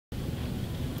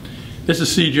This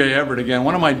is CJ Everett again,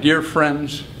 one of my dear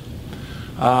friends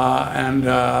and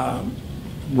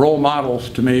role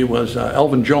models to me was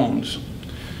Elvin Jones.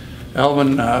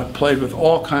 Elvin played with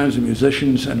all kinds of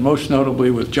musicians, and most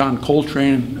notably with John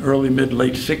Coltrane in the early, mid,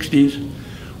 late 60s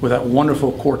with that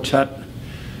wonderful quartet,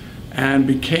 and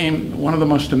became one of the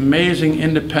most amazing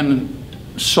independent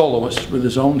soloists with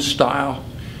his own style.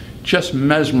 Just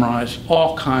mesmerized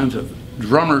all kinds of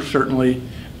drummers, certainly,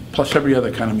 plus every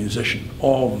other kind of musician,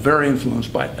 all very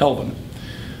influenced by Elvin.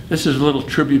 This is a little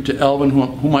tribute to Elvin,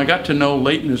 whom I got to know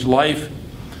late in his life,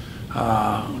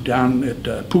 down at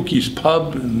Pookie's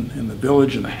Pub in the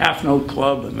Village, and the Half Note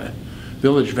Club, and the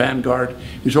Village Vanguard.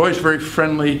 He was always very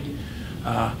friendly,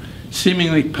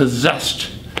 seemingly possessed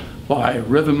by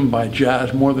rhythm, by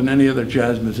jazz, more than any other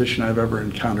jazz musician I've ever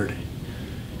encountered.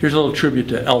 Here's a little tribute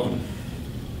to Elvin.